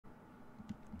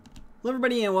Hello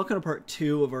everybody and welcome to part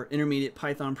 2 of our intermediate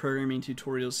Python programming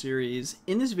tutorial series.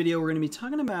 In this video we're going to be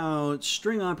talking about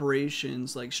string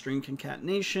operations like string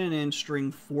concatenation and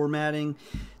string formatting.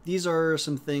 These are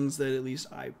some things that at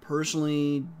least I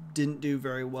personally didn't do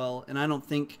very well, and I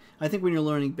think when you're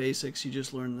learning basics you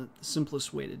just learn the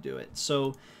simplest way to do it.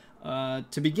 So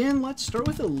to begin, let's start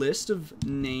with a list of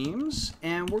names,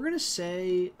 and we're going to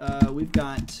say we've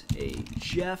got a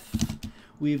Jeff,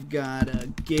 we've got a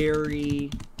Gary,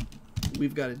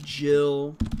 we've got a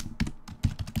Jill,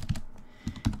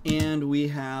 and we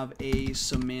have a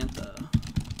Samantha.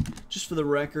 Just for the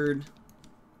record,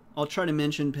 I'll try to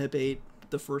mention pip8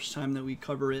 the first time that we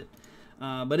cover it,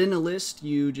 but in a list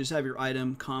you just have your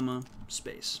item, comma,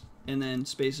 space, and then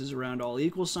spaces around all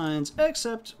equal signs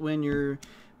except when you're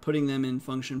putting them in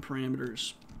function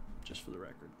parameters, just for the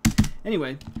record.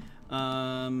 Anyway,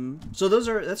 so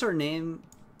that's our name,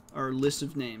 our list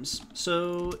of names.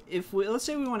 So if let's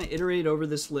say we want to iterate over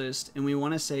this list and we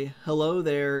want to say hello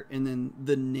there and then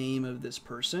the name of this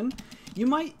person, you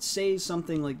might say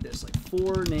something like this, like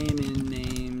for name in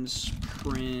names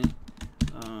print,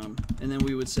 and then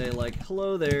we would say like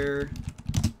hello there,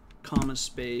 comma,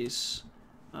 space,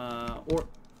 or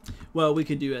well, we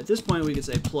could do at this point we could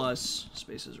say plus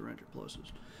spaces or enter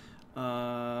pluses,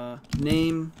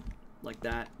 name, like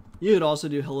that. You could also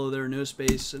do hello there, no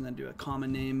space, and then do a comma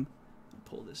name.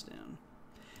 Pull this down.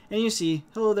 And you see,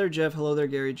 hello there, Jeff, hello there,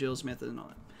 Gary, Jill, Samantha, and all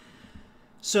that.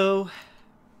 So,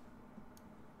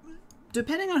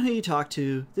 depending on who you talk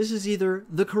to, this is either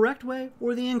the correct way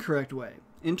or the incorrect way.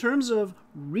 In terms of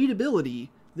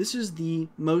readability, this is the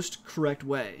most correct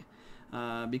way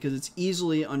because it's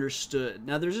easily understood.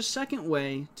 Now, there's a second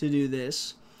way to do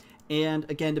this. And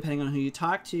again, depending on who you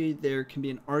talk to, there can be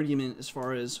an argument as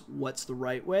far as what's the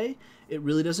right way. It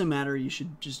really doesn't matter. You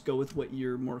should just go with what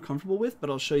you're more comfortable with, but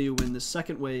I'll show you when the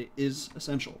second way is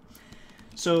essential.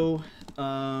 So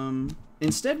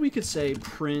instead we could say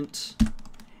print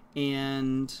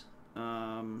and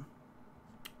trying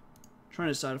to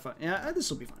decide if this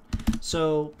will be fine.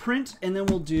 So print, and then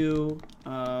we'll do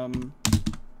a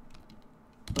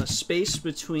space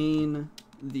between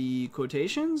the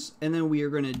quotations, and then we are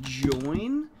going to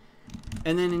join,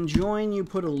 and then in join you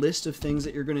put a list of things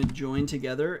that you're going to join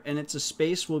together, and it's a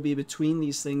space will be between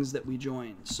these things that we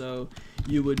join. So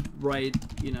you would write,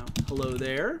 you know, hello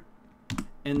there,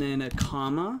 and then a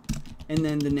comma, and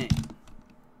then the name.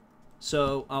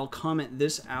 So I'll comment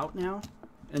this out now,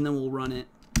 and then we'll run it.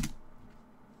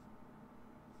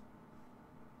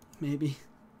 Maybe.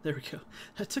 There we go.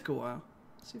 That took a while.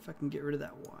 Let's see if I can get rid of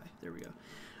that Y. There we go.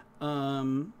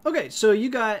 Okay, so you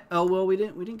got, oh well, we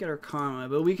didn't get our comma,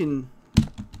 but we can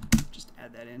just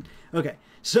add that in. Okay,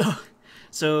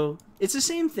 so it's the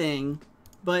same thing,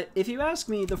 but if you ask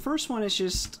me, the first one is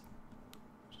just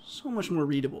so much more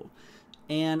readable,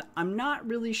 and I'm not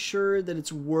really sure that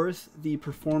it's worth the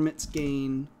performance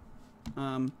gain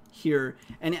here.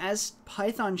 And as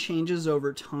Python changes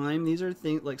over time, these are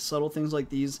things like subtle things like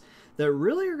these that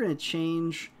really are going to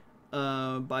change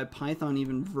by Python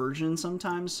even version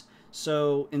sometimes.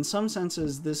 So in some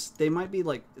senses they might be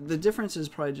like, the difference is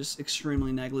probably just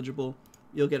extremely negligible.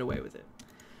 You'll get away with it.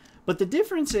 But the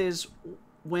difference is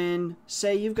when,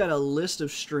 say, you've got a list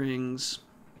of strings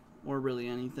or really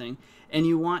anything, and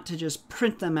you want to just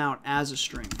print them out as a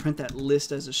string, print that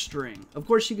list as a string. Of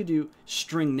course you could do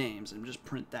string names and just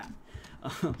print that.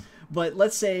 But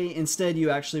let's say instead you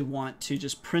actually want to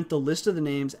just print the list of the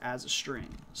names as a string.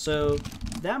 So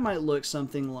that might look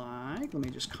something like, let me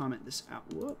just comment this out.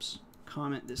 Whoops,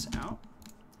 comment this out.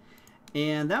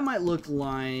 And that might look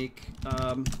like,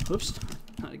 whoops,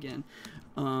 not again.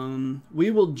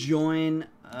 We will join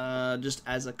just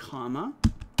as a comma,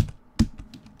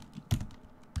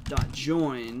 dot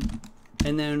join,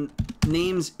 and then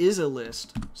names is a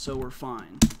list, so we're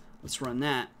fine. Let's run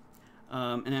that.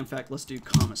 And in fact, let's do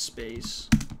comma space.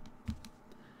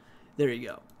 There you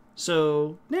go.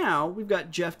 So now we've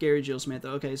got Jeff, Gary, Jill, Samantha.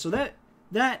 Okay, so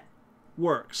that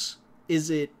works. Is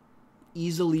it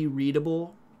easily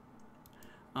readable?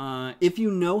 If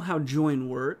you know how join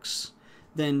works,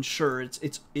 then sure,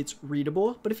 it's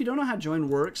readable. But if you don't know how join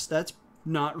works, that's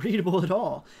not readable at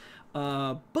all.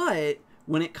 But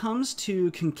when it comes to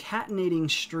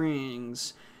concatenating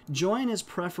strings, join is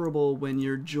preferable when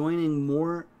you're joining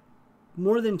more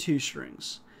than two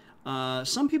strings.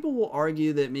 Some people will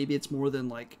argue that maybe it's more than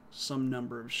like some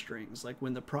number of strings, like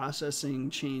when the processing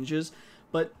changes.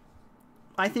 But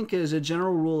I think as a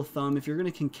general rule of thumb, if you're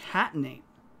going to concatenate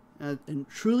and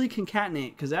truly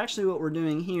concatenate, because actually what we're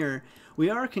doing here, we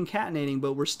are concatenating,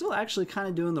 but we're still actually kind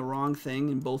of doing the wrong thing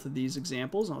in both of these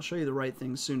examples. And I'll show you the right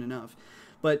thing soon enough.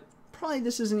 But probably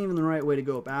this isn't even the right way to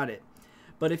go about it.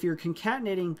 But if you're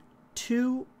concatenating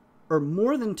two or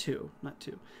more than two, not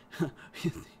two,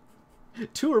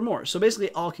 two or more, so basically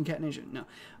all concatenation. No.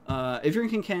 If you're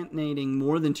concatenating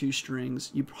more than two strings,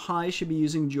 you probably should be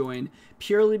using join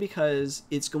purely because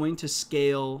it's going to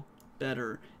scale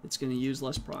better. It's going to use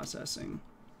less processing.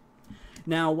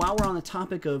 Now, while we're on the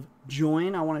topic of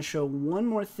join, I want to show one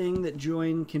more thing that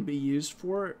join can be used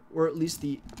for, or at least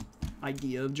the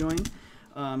idea of join.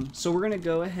 So we're going to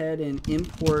go ahead and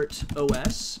import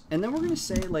OS, and then we're going to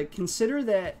say, like, consider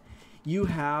that you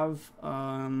have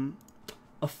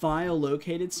a file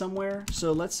located somewhere.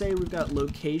 So let's say we've got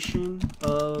location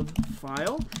of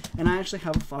file, and I actually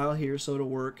have a file here, so it'll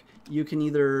work. You can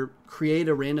either create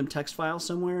a random text file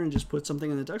somewhere and just put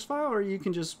something in the text file, or you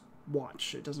can just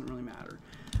watch. It doesn't really matter.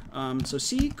 So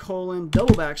C:\\\,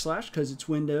 because it's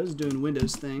Windows doing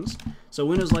Windows things. So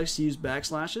Windows likes to use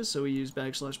backslashes, so we use / to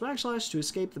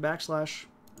escape the backslash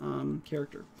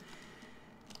character.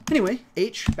 Anyway,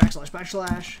 H /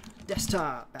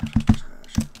 desktop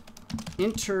 /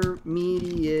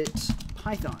 intermediate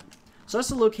Python. So that's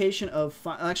the location of,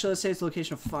 actually let's say it's the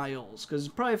location of files, because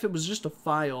probably if it was just a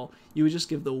file, you would just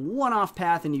give the one-off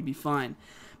path and you'd be fine.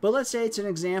 But let's say it's an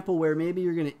example where maybe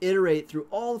you're going to iterate through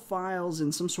all the files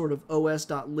in some sort of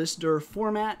os.listdir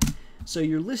format. So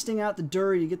you're listing out the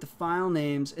dir, you get the file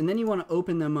names, and then you want to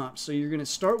open them up. So you're going to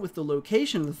start with the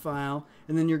location of the file,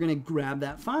 and then you're going to grab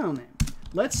that file name.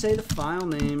 Let's say the file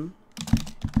name,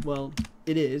 well,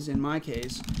 it is, in my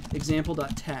case,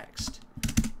 example.txt.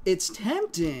 It's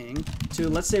tempting to,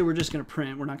 let's say we're just going to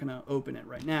print, we're not going to open it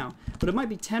right now, but it might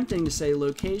be tempting to say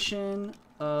location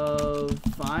of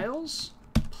files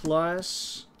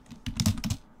plus,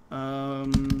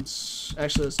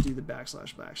 actually let's do the /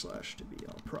 to be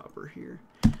all proper here,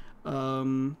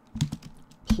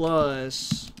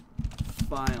 plus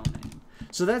file name.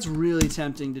 So that's really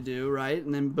tempting to do, right?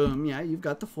 And then boom, yeah, you've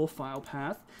got the full file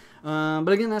path. But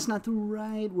again, that's not the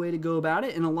right way to go about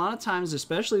it. And a lot of times,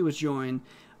 especially with join,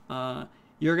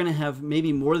 you're going to have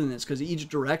maybe more than this, because each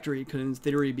directory could in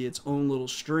theory be its own little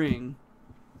string.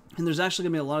 And there's actually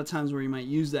going to be a lot of times where you might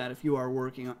use that if you are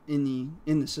working in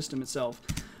the system itself.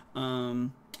 So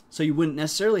you wouldn't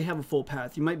necessarily have a full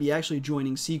path. You might be actually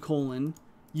joining C:\,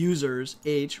 users,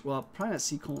 H, well, probably not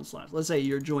C:/. Let's say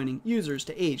you're joining users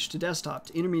to H, to desktop,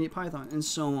 to intermediate Python, and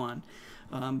so on.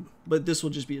 But this will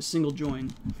just be a single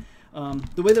join.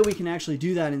 The way that we can actually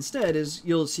do that instead is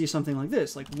you'll see something like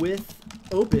this, like with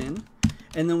open,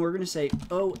 and then we're going to say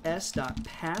os.path.join.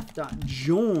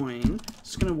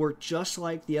 It's going to work just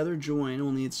like the other join,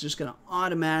 only it's just going to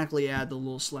automatically add the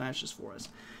little slashes for us.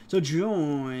 So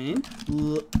join,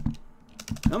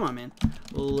 come on, man,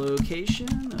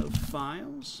 location of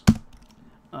files,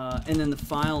 and then the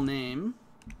file name,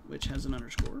 which has an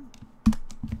underscore.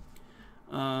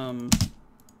 And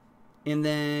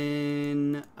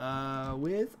then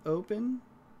with open,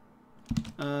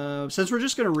 since we're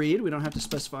just going to read, we don't have to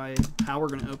specify how we're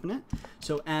going to open it.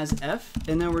 So as f,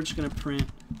 and then we're just going to print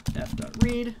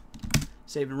f.read,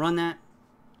 save and run that,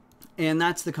 and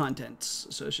that's the contents.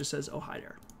 So it just says, oh, hi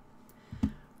there.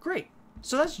 Great.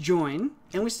 So that's join,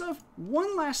 and we still have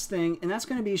one last thing, and that's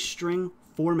going to be string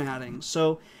formatting.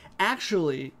 So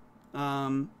actually,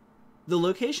 the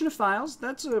location of files,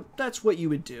 that's what you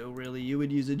would do, really. You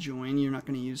would use a join. You're not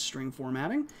going to use string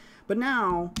formatting. But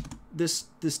now, this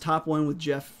top one with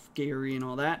Jeff, Gary, and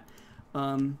all that,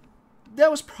 that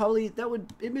was probably,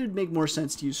 it would make more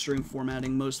sense to use string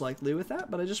formatting most likely with that,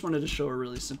 but I just wanted to show a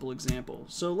really simple example.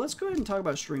 So let's go ahead and talk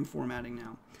about string formatting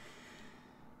now.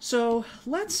 So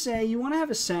let's say you want to have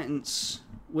a sentence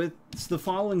with the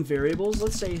following variables.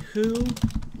 Let's say who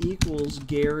equals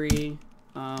Gary,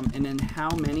 and then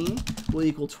how many will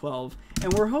equal 12.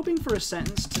 And we're hoping for a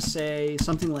sentence to say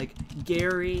something like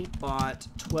Gary bought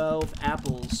 12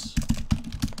 apples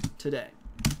today.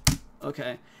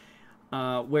 Okay.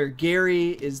 Where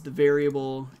Gary is the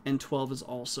variable and 12 is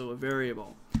also a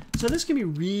variable. So this can be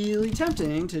really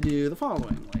tempting to do the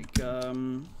following. Like,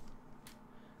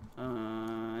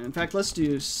 in fact, let's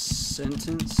do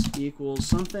sentence equals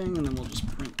something, and then we'll just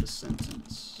print the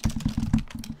sentence.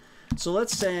 So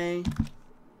let's say,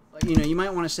 you know, you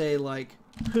might want to say like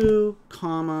who,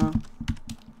 comma,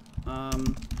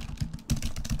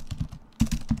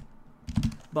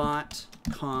 bought,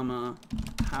 comma,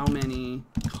 how many,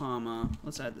 comma,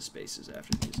 let's add the spaces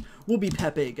after these. We'll be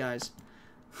Pepe, guys.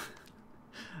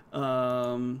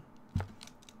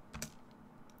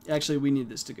 Actually, we need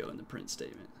this to go in the print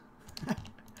statement.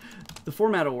 The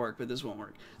format will work, but this won't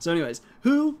work. So anyways,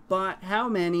 who bought how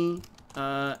many,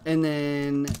 and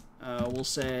then we'll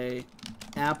say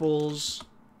apples,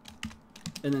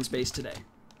 and then space today.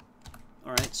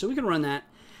 All right, so we can run that.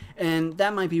 And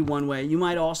that might be one way. You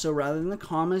might also, rather than the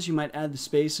commas, you might add the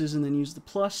spaces and then use the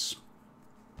plus.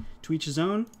 To each his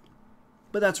own.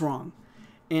 But that's wrong.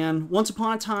 And once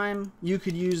upon a time, you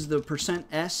could use the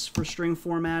 %s for string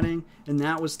formatting, and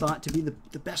that was thought to be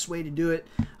the best way to do it.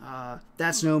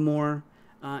 That's no more.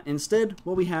 Instead,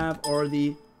 what we have are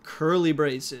the curly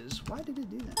braces. Why did it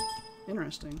do that?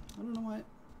 Interesting. I don't know why.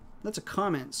 That's a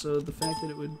comment, so the fact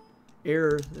that it would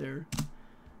error there.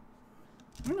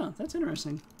 I don't know. That's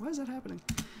interesting. Why is that happening?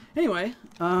 Anyway,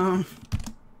 not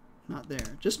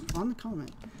there. Just on the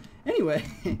comment. Anyway,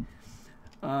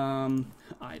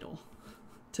 idle.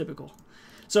 Typical.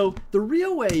 So the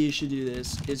real way you should do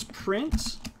this is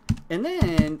print, and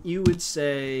then you would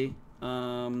say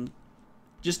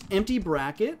just empty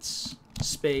brackets,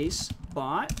 space,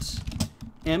 bought,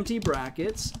 empty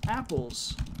brackets,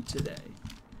 apples today.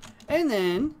 And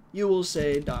then you will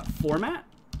say dot format,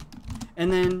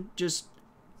 and then just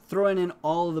throw in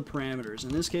all of the parameters. In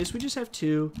this case, we just have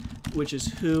 2, which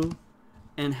is who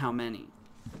and how many.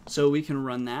 So we can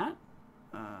run that.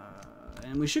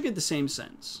 And we should get the same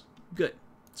sentence. Good.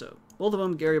 So both of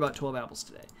them, Gary bought 12 apples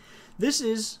today. This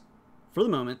is, for the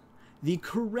moment, the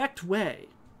correct way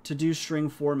to do string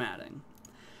formatting.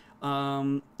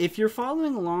 If you're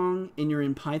following along and you're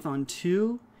in Python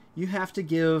 2, you have to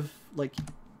give like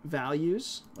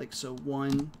values, like so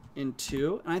 1 and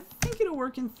 2. And I think it'll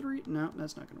work in 3. No,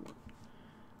 that's not going to work.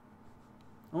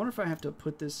 I wonder if I have to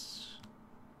put this...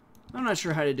 I'm not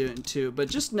sure how to do it in 2, but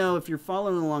just know if you're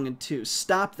following along in 2,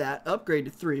 stop that, upgrade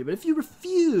to 3. But if you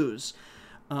refuse,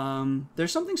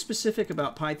 there's something specific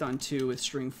about Python 2 with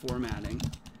string formatting.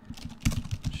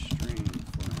 String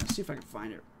format. Let's see if I can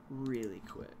find it really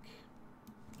quick.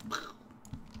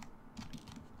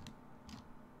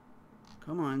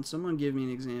 Come on, someone give me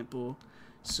an example.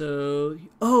 So,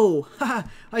 oh,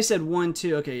 I said 1,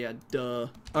 2. Okay, yeah, duh.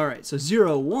 All right, so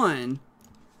 0, 1.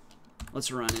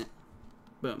 Let's run it.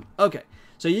 Boom. Okay,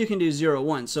 so you can do 0,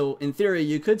 1. So in theory,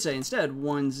 you could say instead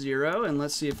 1, 0, and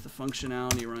let's see if the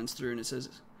functionality runs through, and it says,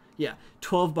 yeah,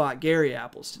 12 bought Gary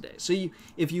apples today. So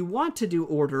if you want to do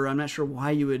order, I'm not sure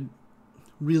why you would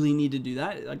really need to do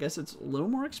that. I guess it's a little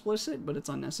more explicit, but it's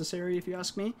unnecessary if you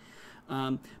ask me.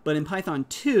 But in Python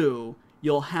 2,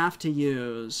 you'll have to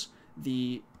use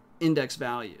the index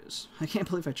values. I can't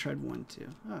believe I tried 1, 2.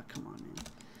 Oh, come on,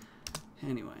 man.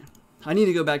 Anyway. I need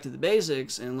to go back to the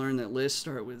basics and learn that lists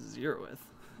start with 0th.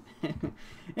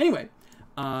 Anyway,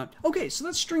 okay, so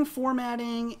that's string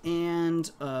formatting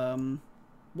and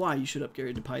why you should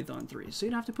upgrade to Python 3. So you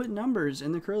don't have to put numbers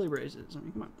in the curly braces. I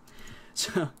mean, come on.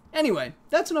 So anyway,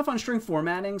 that's enough on string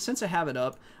formatting. Since I have it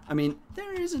up, I mean,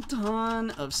 there is a ton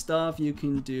of stuff you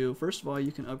can do. First of all,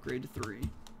 you can upgrade to 3.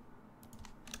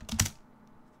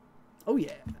 Oh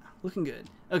yeah. Looking good.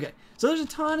 Okay, so there's a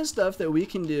ton of stuff that we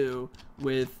can do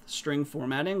with string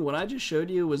formatting. What I just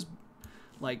showed you was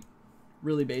like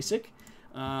really basic,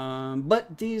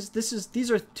 but these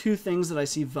are 2 things that I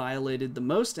see violated the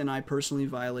most, and I personally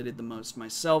violated the most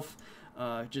myself.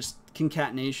 Just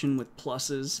concatenation with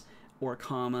pluses or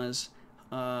commas,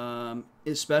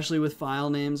 especially with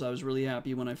file names. I was really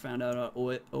happy when I found out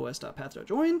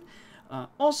os.path.join.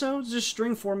 Also, just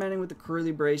string formatting with the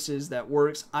curly braces, that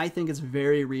works. I think it's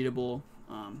very readable.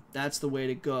 That's the way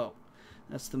to go.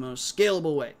 That's the most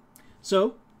scalable way.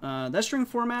 So, that's string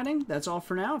formatting. That's all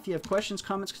for now. If you have questions,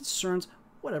 comments, concerns,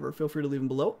 whatever, feel free to leave them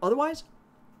below. Otherwise,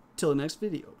 till the next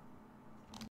video.